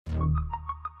Welcome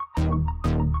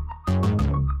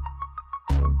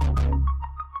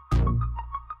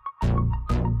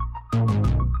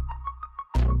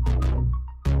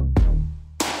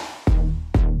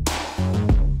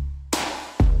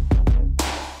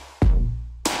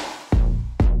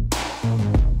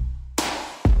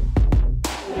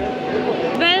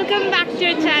back to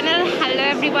your channel. Hello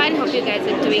everyone, hope you guys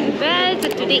are doing well. So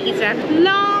today is a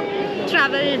long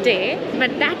travel day,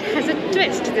 but that has a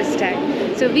twist this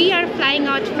time. So we are flying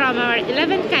out from our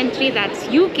 11th country, that's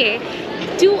UK,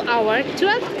 to our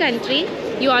 12th country.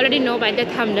 You already know by the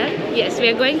thumbnail. Yes, we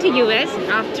are going to US.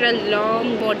 After a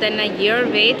long, more than a year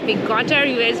wait, we got our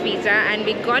US visa and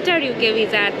we got our UK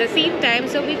visa at the same time.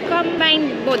 So we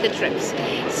combined both the trips.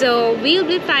 So we'll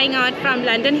be flying out from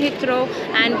London Heathrow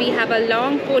and we have a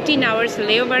long 14 hours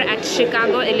layover at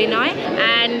Chicago, Illinois.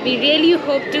 And we really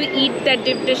hope to eat the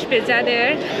deep dish pizza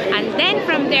there. And then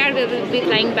from there, we will be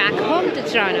flying back home to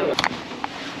Toronto.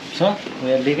 So,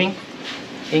 we are leaving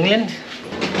England.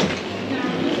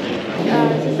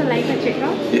 Is this a Layover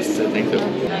checkout? Yes, I think so.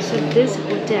 So this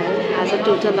hotel has a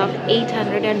total of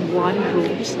 801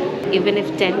 rooms. Even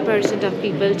if 10% of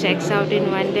people checks out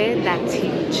in one day, that's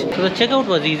huge. So the checkout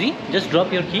was easy. Just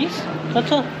drop your keys.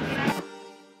 That's all.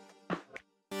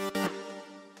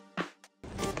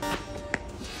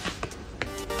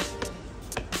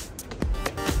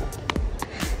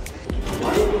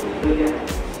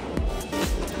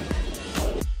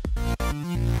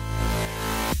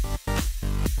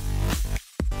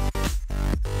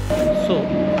 So,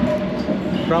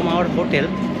 from our hotel,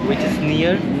 which is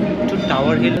near to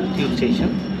Tower Hill Tube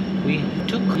Station, we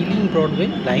took Ealing Broadway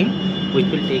line, which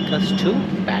will take us to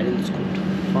Barons Court.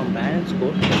 From Barons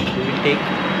Court, we will take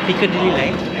Piccadilly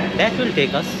line. That will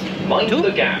take us to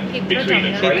the gap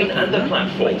between the train and the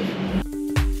platform.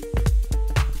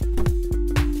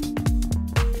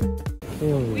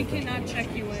 We cannot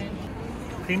check you in.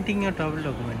 Printing your travel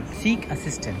document. Seek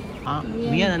assistant.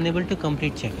 We are unable to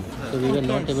complete check-in. So we were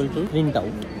not able to print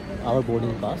out our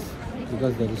boarding pass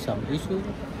because there is some issue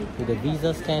with the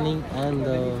visa scanning and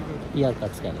the PR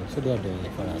card scanning. So they are doing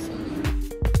it for us.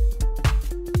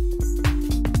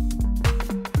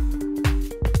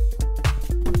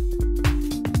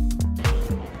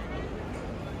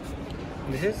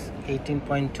 This is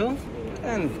 18.2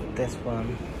 and this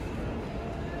one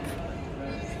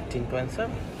 15.7.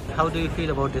 How do you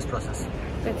feel about this process?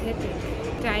 Pathetic.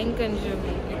 Time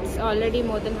consuming. It's already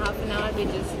more than half an hour. We're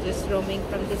just roaming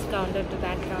from this counter to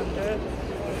that counter.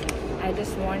 I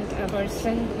just want a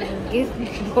person who will give me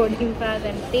boarding pass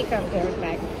and take out their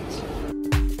baggage.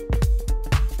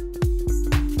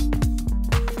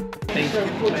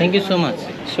 Thank you so much.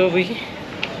 So we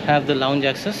have the lounge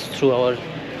access through our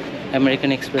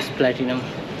American Express Platinum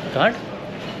card.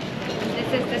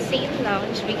 This is the same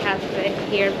lounge we have been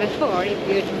here before. If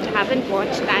you haven't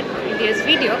watched that previous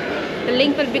video, the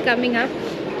link will be coming up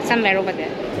somewhere over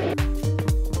there.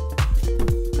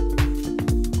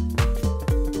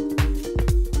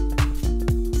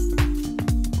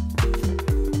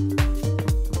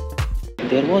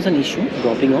 There was an issue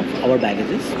dropping off our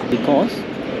baggages because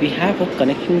we have a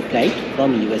connecting flight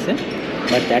from USA,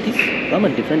 but that is from a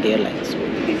different airlines.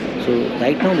 So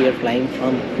right now we are flying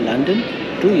from London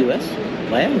to US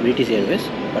via British Airways,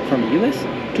 but from US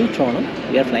to Toronto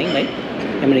we are flying by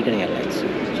American Airlines.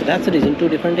 So that's the reason, two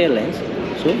different airlines.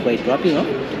 So by dropping off,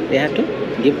 they have to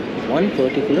give one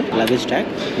particular luggage tag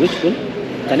which will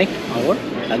connect our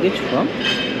luggage from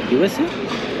USA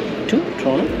to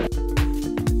Toronto.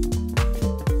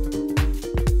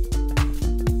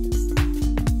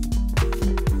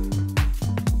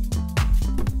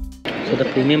 So the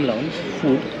premium lounge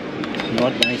food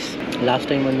not nice. Last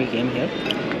time when we came here,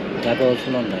 that was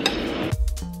also not nice.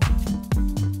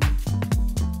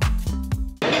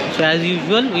 So as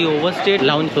usual, we overstayed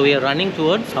lounge, so we are running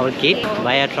towards our gate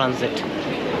via transit.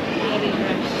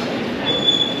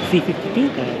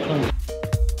 C52 transit.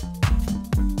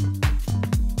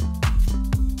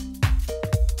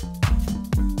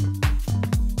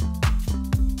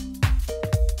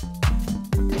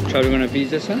 Traveling on a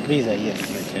visa, sir? Visa, yes.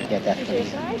 Okay. Yeah, that's the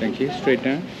visa. Thank you. Straight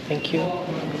down. Thank you.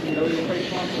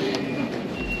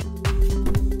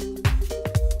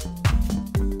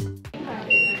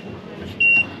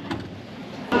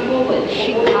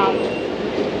 Chicago.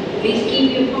 Please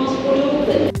keep your passport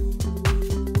open.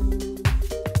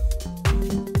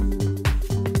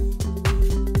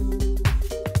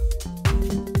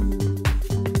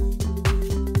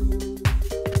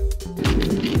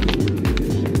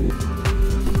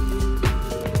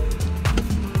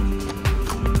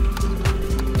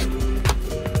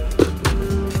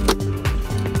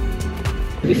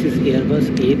 This is Airbus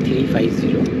A350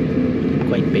 A350,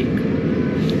 quite big.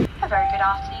 A very good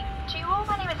afternoon to you all.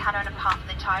 My name is Hannah and on behalf of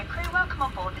the entire crew, welcome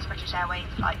on board this British Airways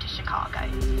flight to Chicago.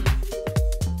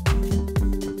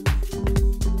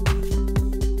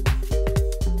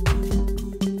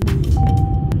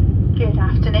 Good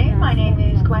afternoon, my name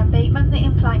is Gwen Bateman, the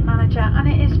in-flight manager, and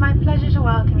it is my pleasure to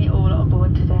welcome you all on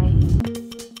board today.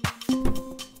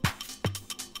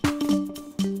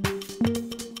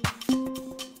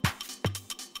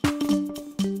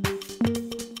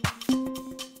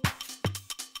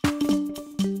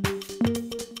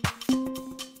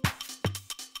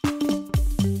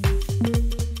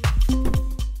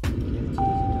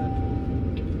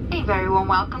 A very warm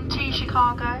welcome to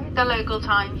Chicago. The local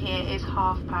time here is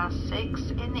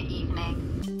 6:30 in the evening.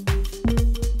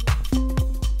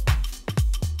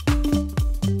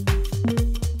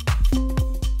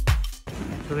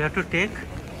 So we have to take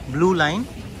blue line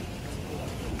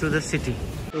to the city.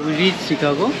 So we reached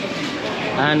Chicago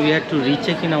and we had to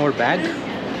recheck in our bag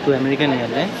to American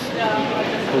Airlines.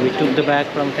 So we took the bag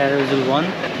from carousel 1,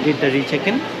 did the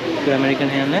recheck-in to American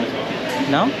Airlines.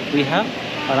 Now we have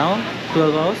around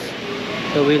 12 hours.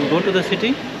 So we'll go to the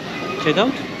city, check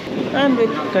out, and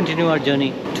we'll continue our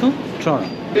journey to Toronto.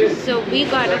 So we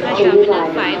got off at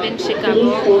Terminal 5 in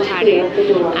Chicago, O'Hare,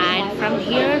 and from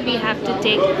here we have to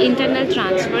take internal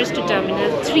transfers to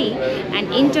Terminal 3,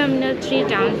 and in Terminal 3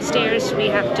 downstairs we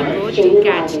have to go to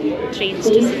catch trains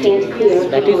to city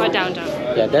That is, or downtown.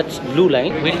 yeah, that's blue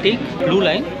line. We'll take blue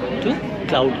line to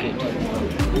Cloud Gate.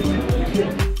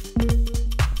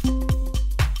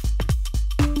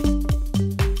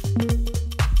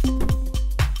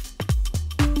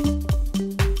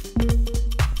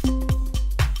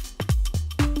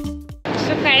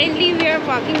 So currently we are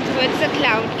walking towards the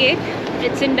Cloud Gate.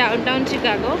 It's in downtown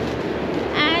Chicago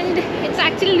and it's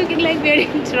actually looking like we're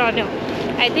in Toronto.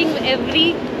 I think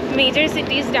every major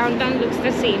city's downtown looks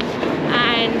the same,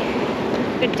 and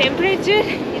the temperature,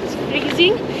 it's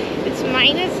freezing. It's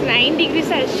 -9 degrees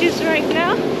Celsius right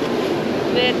now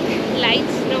with light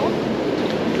snow.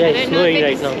 Yeah, I it's don't know snowing if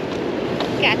right it's now.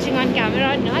 catching on camera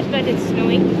or not, but it's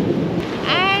snowing.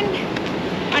 And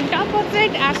on top of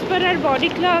it, as per our body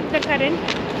clock, the current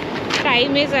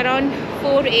time is around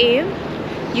 4 AM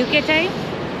UK time,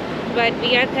 but we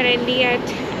are currently at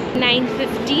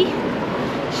 9:50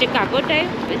 Chicago time,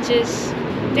 which is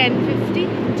 10:50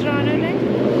 Toronto time.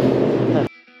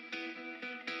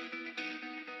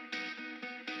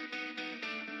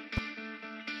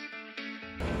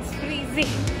 It's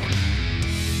freezing.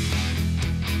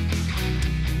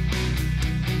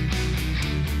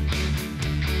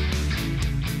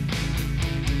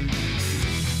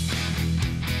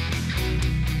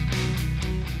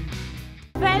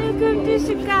 Welcome to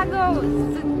Chicago.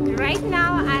 So right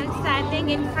now I'm standing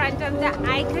in front of the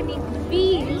iconic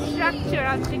beam structure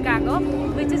of Chicago,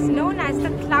 which is known as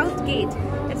the Cloud Gate.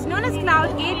 It's known as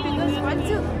Cloud Gate because once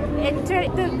you enter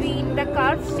the beam, the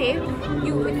curved shape,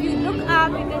 if you look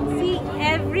up, you can see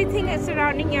everything is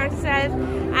surrounding yourself,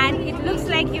 and it looks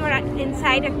like you are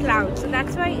inside a cloud. So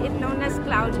that's why it's known as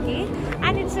Cloud Gate,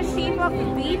 and it's a shape of a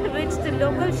bean, which the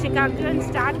local Chicagoans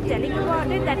start telling about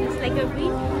it, that it's like a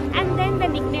bean, and then the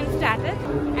nickname started.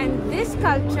 And this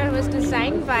sculpture was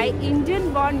designed by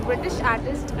Indian-born British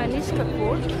artist Anish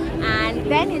Kapoor, and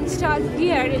then installed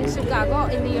here in Chicago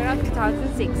in the year of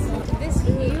 2006. This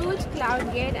huge Cloud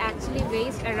Gate actually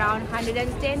weighs around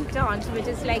 110 tons, which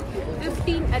is like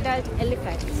 15 adult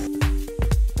elephants.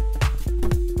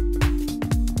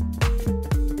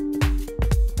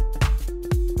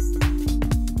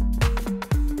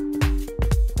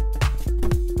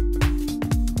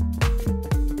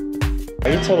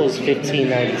 Our total is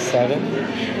 $15.97.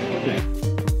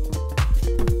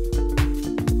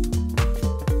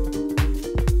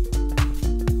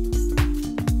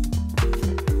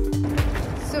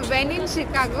 So when in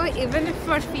Chicago, even if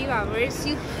for a few hours,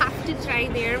 you have to try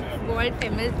their world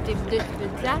famous deep dish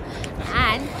pizza.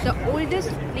 And the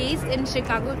oldest place in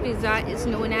Chicago pizza is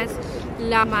known as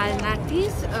Lou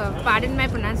Malnati's. Pardon my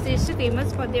pronunciation,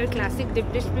 famous for their classic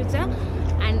deep dish pizza,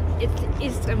 and it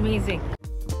is amazing.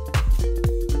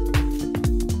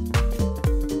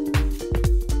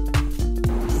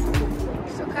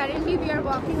 Currently we are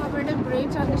walking over the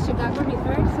bridge on the Chicago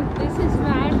River. So this is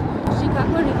where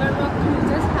Chicago Riverwalk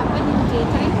cruises happen in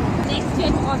daytime. Next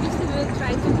year obviously we will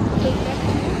try to take that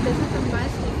too. This is a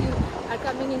must if you are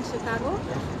coming in Chicago.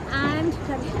 And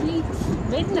currently it's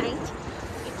midnight.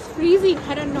 It's freezing.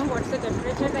 I don't know what's the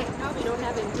temperature right now. We don't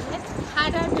have internet.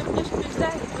 Had our deep dish pizza.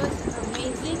 It was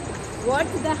amazing.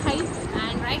 Worth the hype.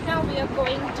 And right now we are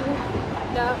going to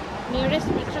the nearest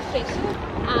metro station,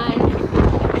 and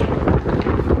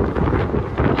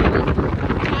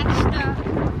catch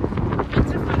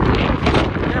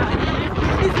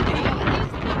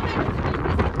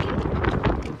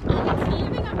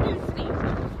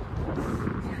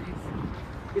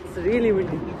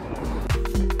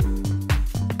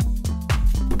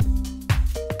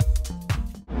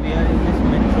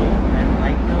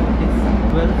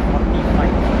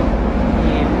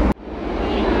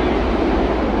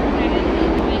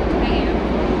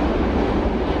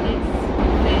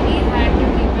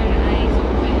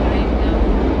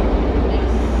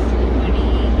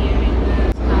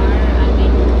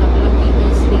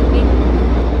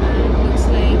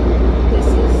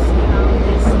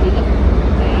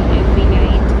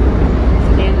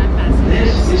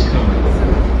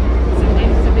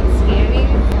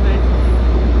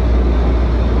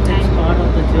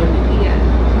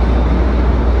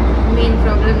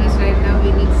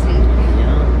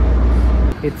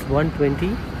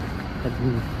 1:20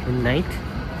 in night.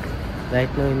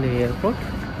 Right now in the airport,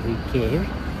 we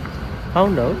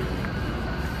found out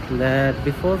that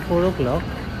before 4 o'clock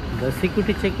the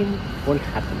security check-in won't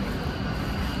happen.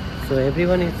 So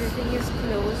everyone is... Everything is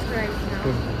closed right now.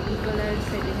 People are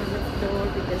sitting on the floor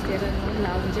because there are no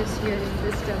lounges here in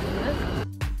this terminal.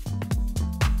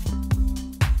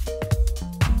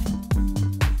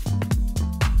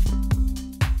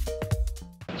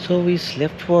 So we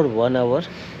slept for 1 hour.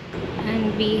 And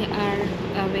we are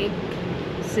awake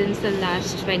since the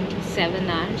last 27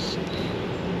 hours.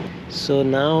 So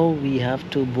now we have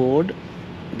to board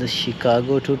the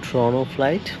Chicago to Toronto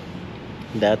flight.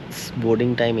 That's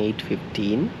boarding time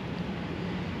 8:15.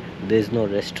 There's no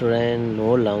restaurant, no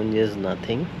lounges,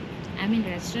 nothing. I mean,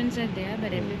 restaurants are there,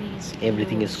 but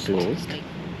Everything is closed.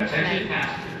 Attention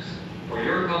passengers, for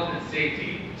your health and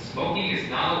safety, smoking is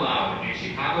not allowed in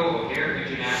Chicago O'Hare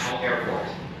International Airport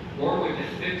or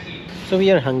within 15. So we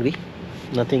are hungry.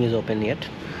 Nothing is open yet.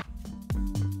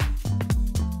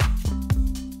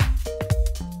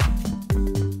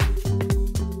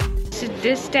 So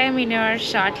this time in our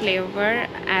short layover,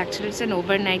 actually it's an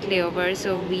overnight layover,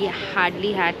 so we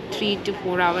hardly had 3 to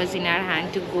 4 hours in our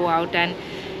hand to go out and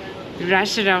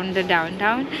rush around the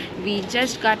downtown. We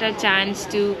just got a chance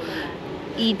to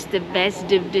eat the best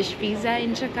deep dish pizza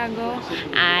in Chicago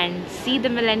and see the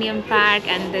Millennium Park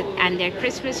and their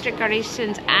Christmas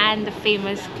decorations and the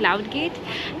famous Cloud Gate,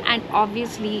 and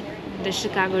obviously the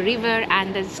Chicago River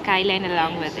and the skyline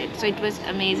along with it. So it was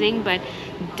amazing, but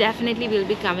definitely we'll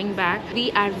be coming back.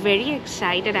 We are very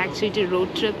excited actually to road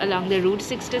trip along the Route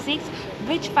 66,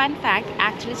 which, fun fact,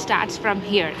 actually starts from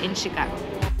here in Chicago.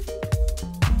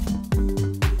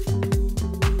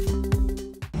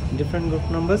 Different group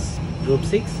numbers, group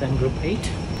 6 and group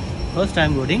 8. First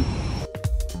time boarding.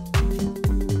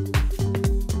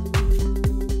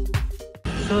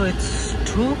 So it's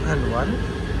 2 and 1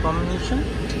 combination.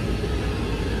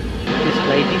 This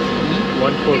flight is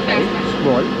E145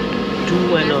 small,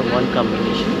 2 and 1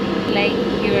 combination. Like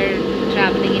you're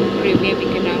traveling in premium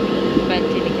economy, but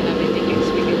in economy tickets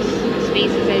because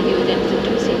spaces are huge and it's a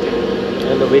 2-seater.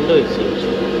 And the window is huge.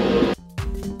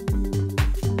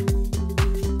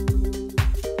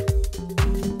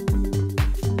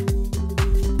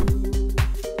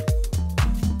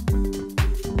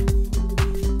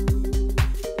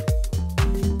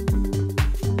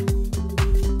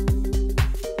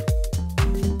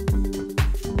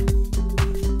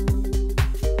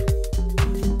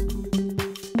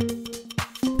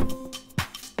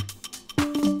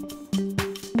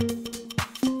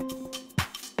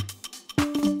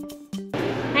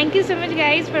 Thank you so much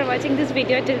guys for watching this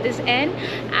video till this end,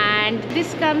 and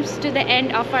this comes to the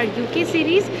end of our UK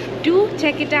series. Do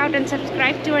check it out and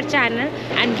subscribe to our channel,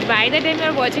 and by the time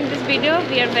you're watching this video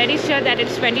we are very sure that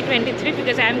it's 2023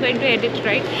 because I'm going to edit,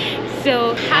 right?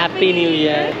 So Happy New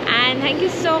Year, and thank you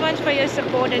so much for your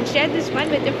support, and share this one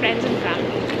with your friends and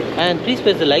family, and please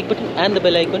press the like button and the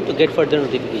bell icon to get further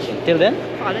notification. Till then,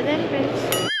 follow them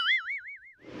friends.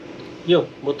 yo,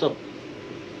 what's up?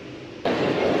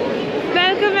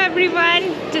 Welcome everyone.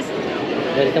 Just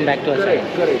Welcome back to our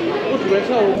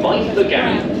channel. Mind the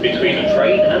gap between the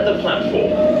train and the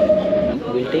platform.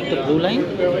 We'll take the blue line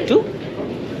to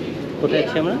কোথায়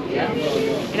আছি আমরা?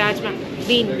 Rajma,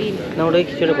 bean. না ওটা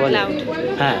কি সেটা বলে? Cloud.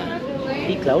 হ্যাঁ,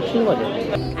 কি ক্লাউড শুনে বলে?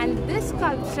 And this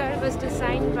sculpture was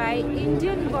designed by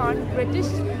Indian-born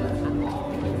British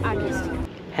artist.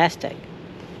 Hashtag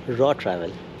raw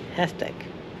travel. Hashtag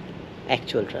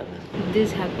actual travel. This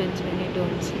happens when you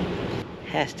don't sleep.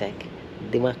 Hashtag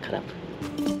दिमाग खराब.